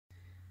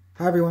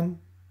Hi everyone.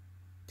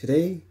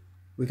 Today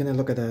we're going to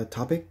look at a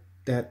topic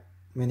that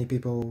many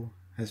people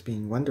has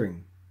been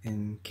wondering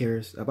and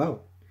cares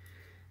about.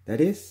 That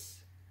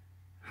is,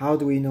 how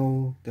do we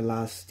know the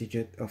last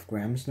digit of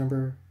Graham's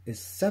number is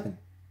 7?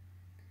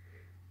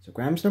 So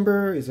Graham's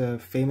number is a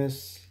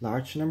famous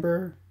large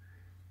number,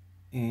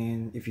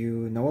 and if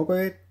you know about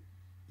it,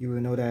 you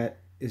will know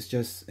that it's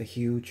just a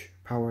huge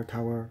power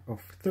tower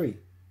of 3,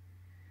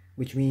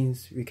 which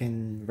means we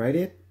can write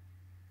it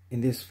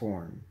in this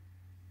form,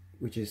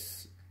 which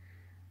is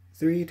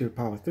 3 to the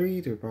power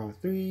 3 to the power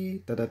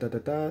 3 dot dot dot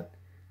dot dot.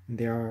 And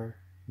there are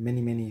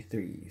many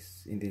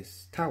 3's in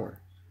this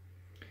tower,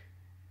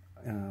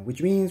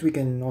 which means we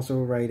can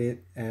also write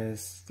it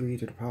as 3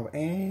 to the power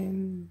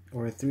n,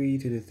 or 3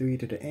 to the 3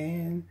 to the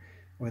n,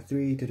 or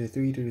 3 to the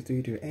 3 to the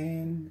 3 to the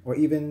n, or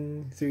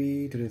even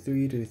 3 to the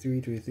 3 to the 3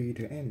 to the 3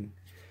 to n,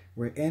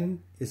 where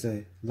n is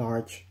a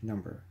large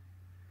number,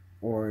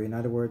 or in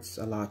other words,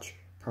 a large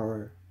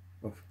power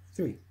of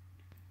 3.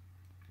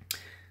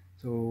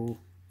 So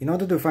in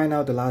order to find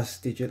out the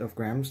last digit of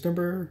Graham's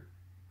number,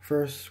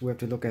 first we have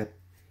to look at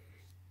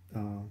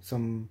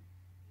some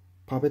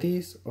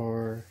properties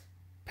or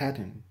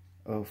pattern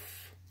of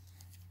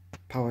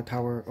power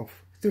tower of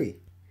 3.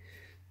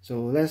 So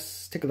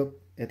let's take a look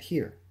at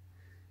here.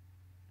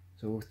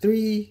 So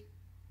 3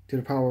 to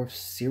the power of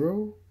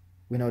 0,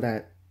 we know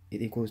that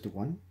it equals to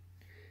 1.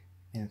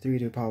 And 3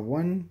 to the power of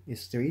 1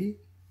 is 3.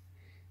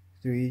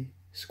 3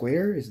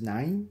 squared is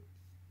 9.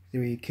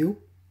 3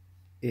 cubed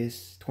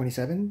is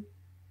 27.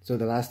 So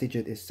the last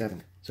digit is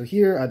 7. So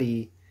here are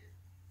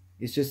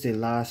it's just the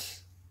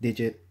last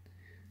digit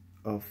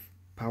of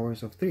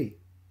powers of 3.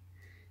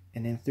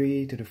 And then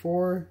 3 to the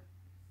 4,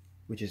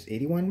 which is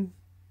 81.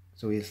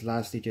 So its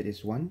last digit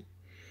is 1.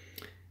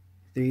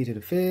 3 to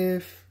the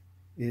 5th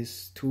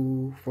is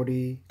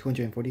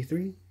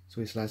 243.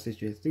 So its last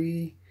digit is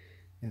 3.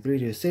 And 3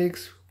 to the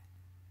 6th,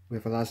 we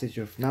have a last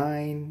digit of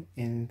 9.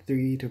 And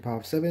 3 to the power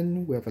of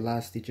 7, we have a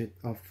last digit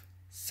of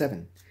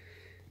 7.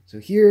 So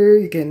here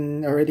you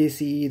can already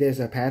see there's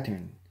a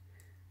pattern.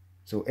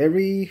 So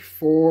every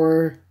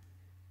four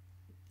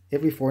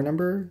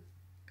number,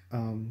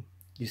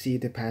 you see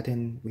the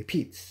pattern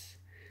repeats.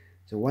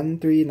 So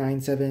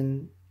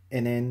 1397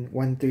 and then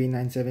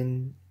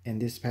 1397,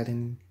 and this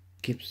pattern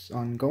keeps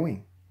on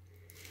going.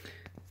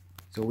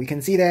 So we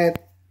can see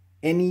that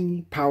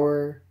any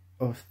power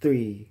of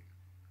 3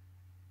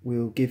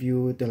 will give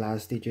you the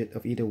last digit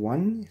of either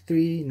 1,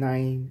 3,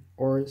 9,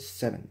 or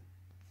 7.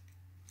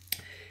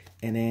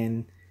 And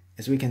then,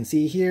 as we can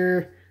see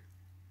here,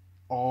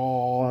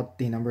 all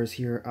the numbers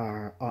here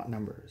are odd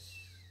numbers.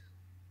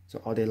 So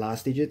all the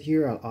last digit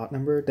here are odd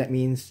number. That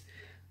means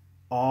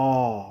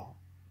all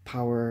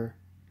power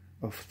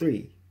of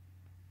 3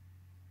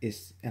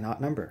 is an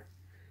odd number.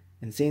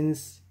 And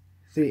since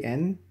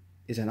 3n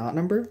is an odd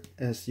number,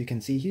 as you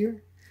can see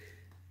here,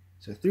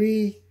 so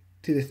 3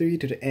 to the 3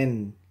 to the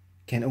n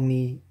can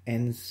only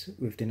ends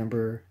with the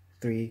number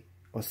 3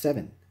 or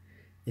 7.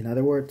 In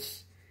other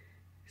words,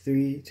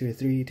 3 to the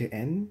 3 to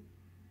n,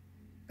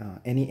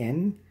 any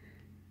n,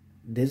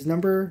 this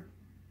number,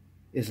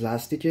 its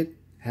last digit,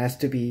 has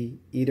to be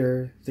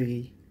either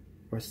 3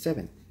 or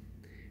 7.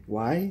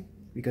 Why?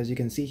 Because you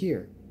can see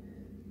here.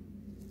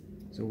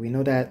 So we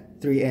know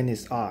that 3n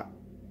is odd.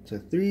 So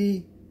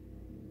 3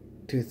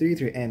 to 3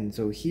 to n.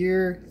 So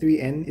here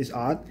 3n is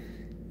odd.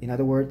 In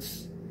other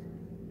words,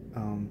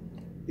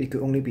 it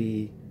could only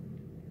be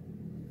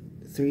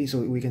 3.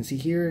 So we can see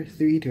here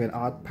 3 to an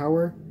odd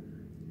power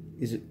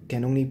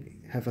can only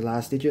have a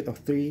last digit of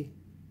 3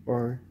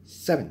 or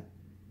 7.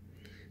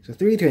 So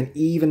 3 to an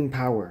even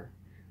power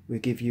will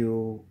give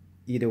you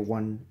either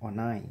 1 or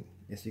 9,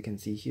 as you can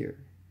see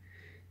here.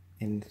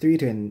 And 3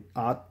 to an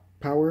odd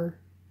power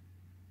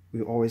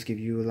will always give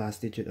you a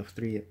last digit of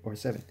 3 or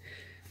 7.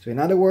 So in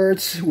other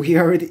words, we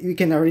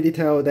can already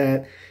tell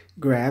that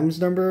Graham's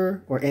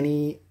number or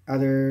any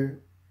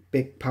other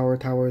big power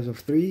towers of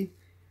 3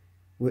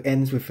 will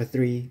ends with a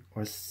 3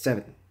 or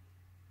 7.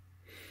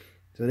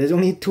 So there's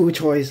only 2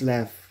 choices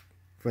left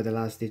for the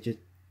last digit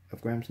of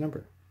Graham's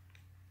number.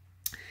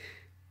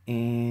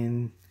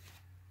 And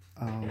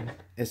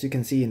as you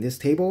can see in this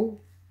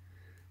table,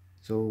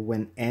 so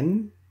when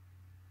n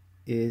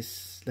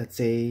is, let's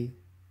say,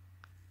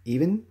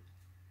 even,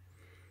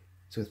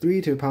 so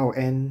 3 to the power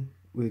n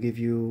will give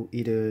you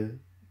either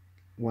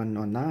 1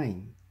 or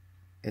 9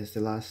 as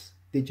the last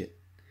digit.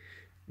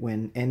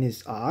 When n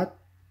is odd,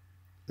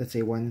 let's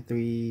say 1,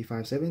 3,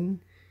 5,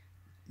 7,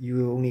 you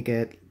will only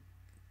get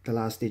the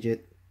last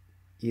digit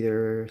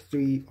either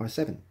 3 or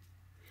 7.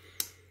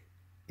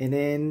 And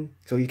then,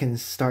 so you can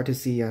start to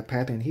see a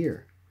pattern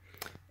here.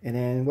 And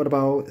then what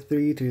about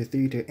 3 to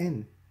 3 to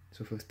n?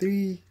 So for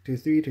 3 to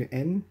 3 to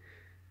n,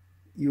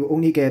 you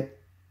only get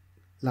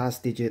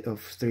last digit of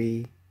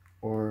 3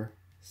 or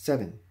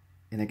 7.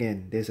 And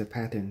again, there's a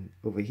pattern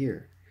over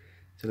here.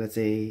 So let's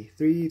say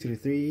 3 to the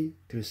 3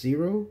 to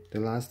 0, the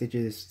last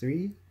digit is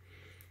 3.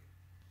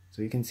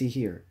 So you can see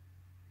here,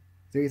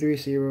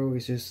 330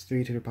 is just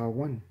 3 to the power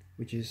 1,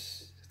 which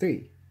is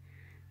 3.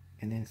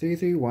 And then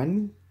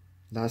 331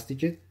 last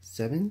digit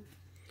 7,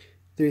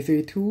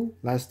 332,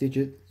 last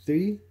digit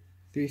 3,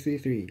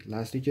 333,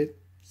 last digit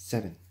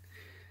 7.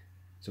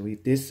 So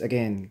this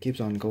again keeps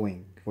on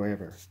going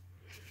forever.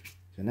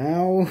 So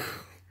now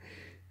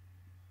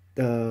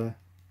the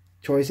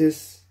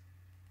choices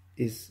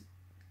is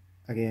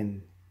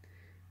again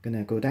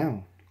gonna go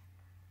down.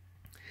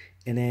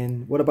 And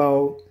then what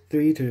about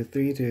 3 to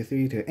 3 to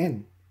 3 to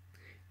n?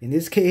 In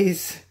this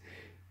case,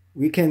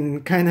 we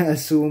can kind of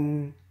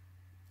assume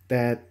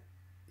that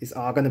it's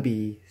all gonna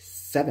be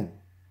 7.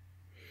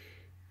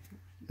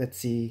 Let's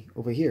see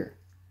over here.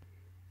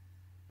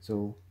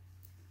 So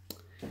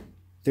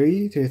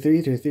 3 to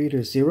 3 to 3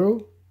 to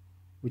 0,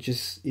 which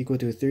is equal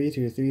to 3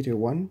 to 3 to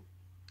 1,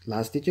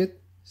 last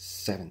digit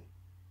 7,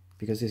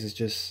 because this is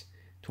just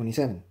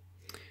 27.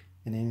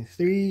 And then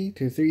 3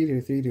 to 3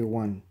 to 3 to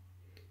 1,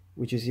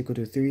 which is equal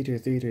to 3 to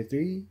 3 to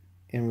 3,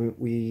 and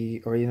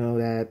we already know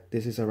that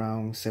this is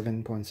around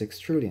 7.6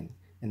 trillion,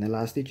 and the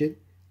last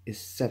digit is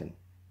 7.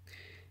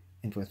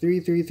 And for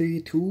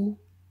 3332,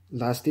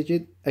 last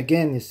digit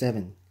again is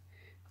 7.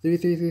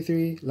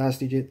 3333, last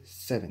digit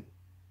 7.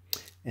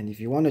 And if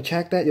you want to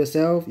check that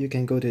yourself, you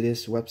can go to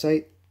this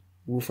website,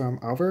 Wolfram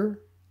Alpha,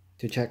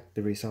 to check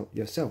the result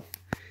yourself.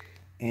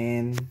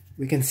 And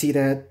we can see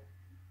that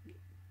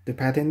the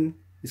pattern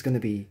is going to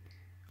be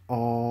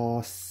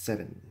all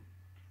 7.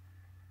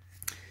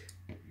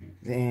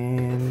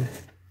 And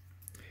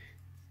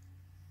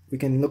we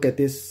can look at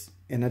this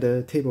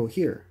another table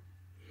here.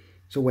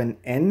 So when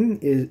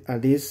n are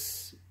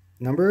these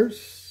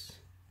numbers,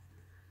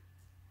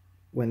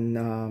 when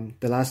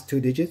the last 2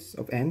 digits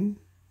of n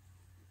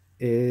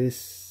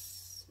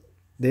is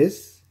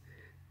this,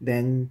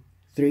 then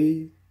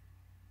 3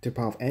 to the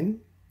power of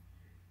n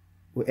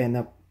will end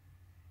up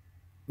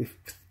with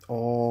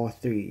all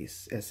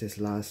 3's as its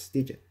last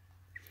digit.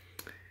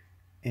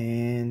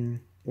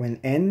 And when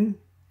n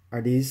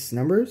are these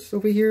numbers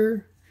over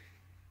here,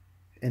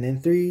 and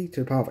then 3 to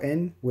the power of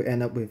n will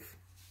end up with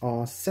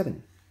all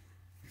 7.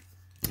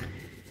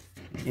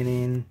 And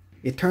then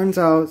it turns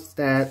out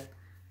that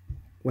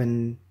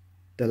when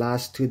the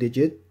last 2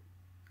 digits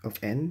of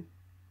n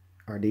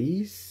are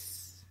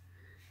these,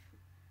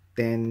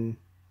 then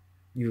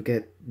you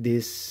get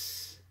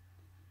this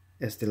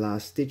as the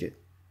last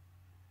digit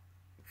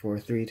for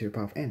 3 to the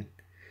power of n.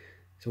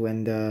 So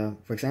when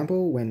for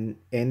example, when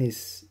n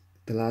is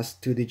the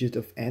last 2 digits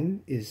of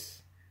n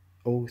is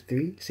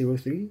 03,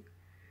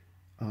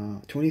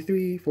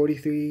 23,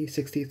 43,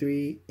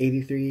 63,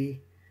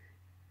 83,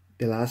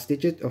 the last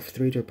digit of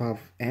 3 to the power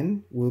of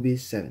n will be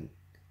 7.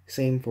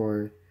 Same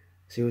for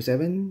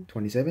 07,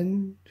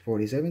 27,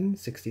 47,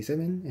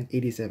 67, and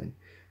 87.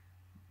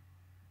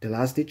 The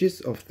last digits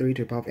of 3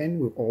 to the power of n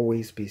will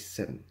always be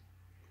 7.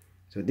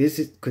 So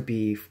could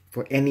be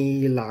for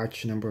any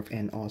large number of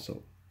n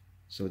also.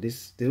 So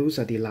those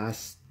are the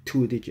last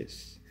 2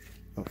 digits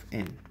of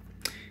n.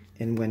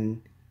 And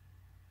when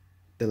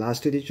the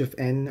last 2 digits of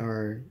n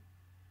are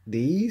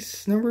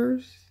these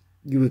numbers,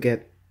 you will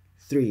get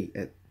 3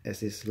 as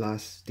this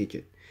last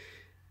digit.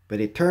 But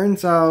it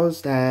turns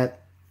out that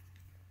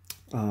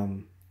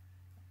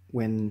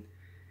when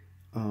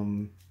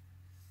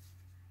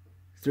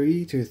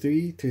 3 to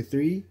 3 to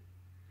 3,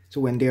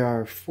 so when there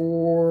are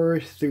 4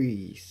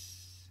 3's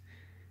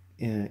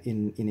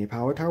in a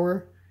power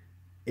tower,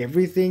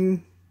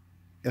 everything,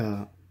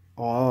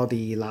 all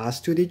the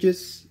last 2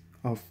 digits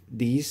of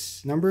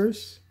these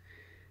numbers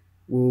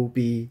will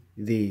be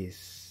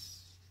these.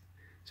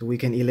 So we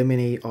can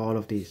eliminate all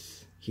of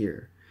these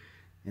here.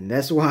 And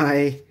that's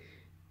why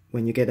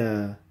when you get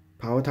a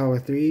power tower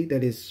 3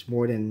 that is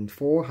more than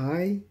 4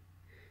 high,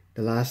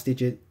 the last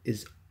digit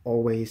is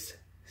always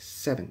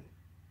 7.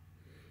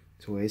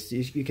 So as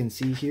you can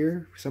see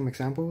here, some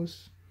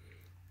examples.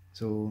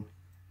 So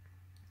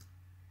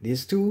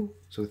these two,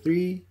 so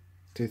 3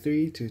 to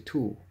 3 to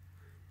 2,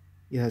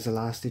 it has a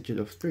last digit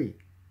of 3.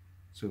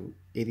 So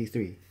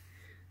 83.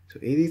 So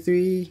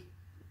 83,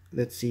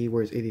 let's see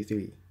where's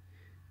 83.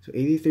 So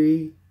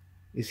 83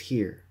 is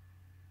here.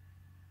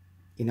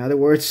 In other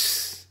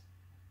words,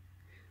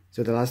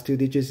 so the last 2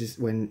 digits is,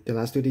 when the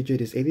last 2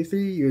 digit is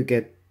 83, you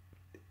get,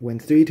 when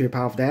 3 to the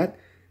power of that,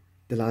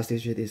 the last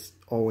digit is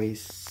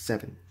always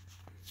 7.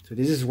 So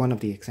this is one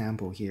of the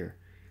example here.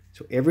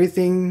 So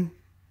everything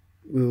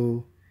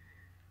will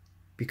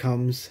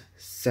becomes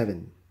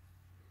 7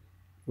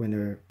 when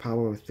the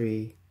power of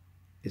 3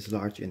 is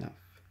large enough.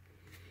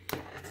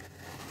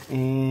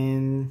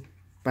 And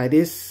by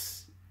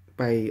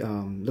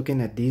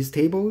looking at these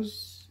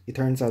tables, it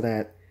turns out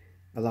that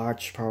a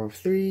large power of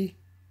 3,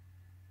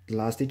 the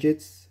last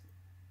digits,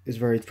 is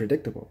very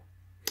predictable.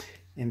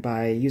 And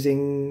by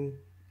using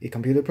a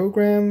computer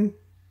program,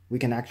 we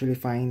can actually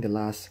find the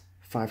last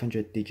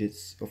 500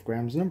 digits of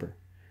Graham's number.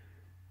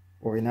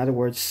 Or in other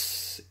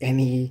words,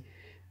 any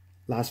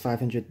last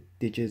 500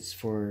 digits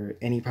for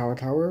any power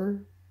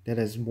tower that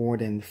has more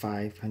than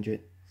 500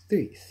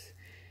 threes.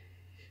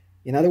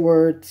 In other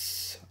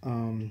words,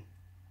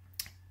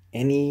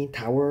 any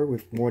tower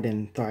with more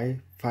than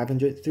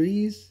 500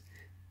 threes,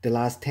 the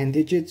last 10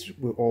 digits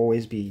will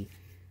always be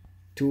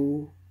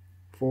 2,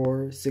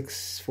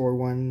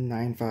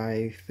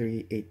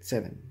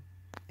 446419537.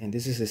 And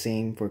this is the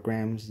same for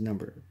Graham's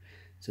number.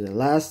 So the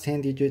last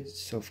 10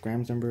 digits of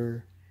Graham's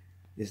number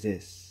is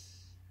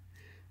this.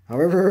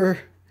 However,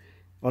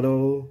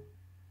 although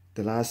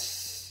the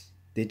last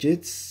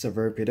digits are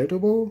very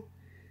predictable,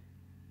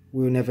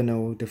 we'll never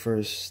know the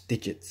first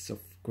digits of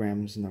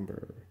Graham's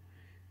number.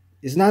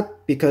 It's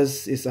not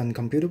because it's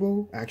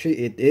uncomputable. Actually,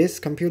 it is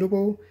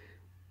computable.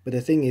 But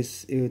the thing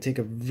is, it will take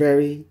a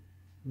very,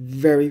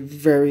 very,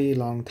 very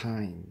long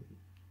time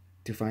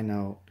to find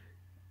out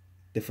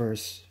the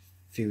first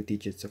few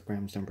digits of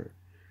Graham's number.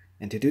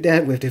 And to do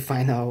that, we have to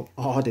find out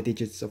all the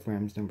digits of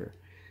Graham's number.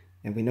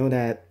 And we know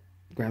that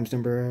Graham's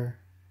number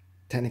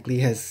technically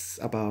has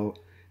about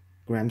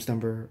Graham's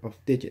number of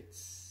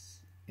digits.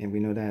 And we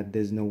know that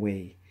there's no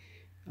way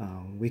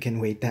we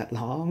can wait that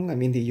long. I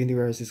mean, the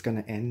universe is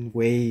gonna end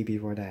way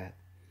before that.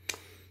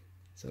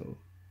 So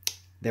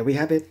there we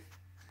have it.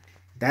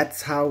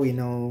 That's how we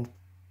know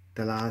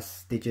the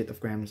last digit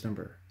of Graham's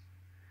number.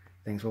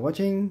 Thanks for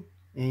watching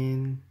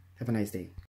and have a nice day.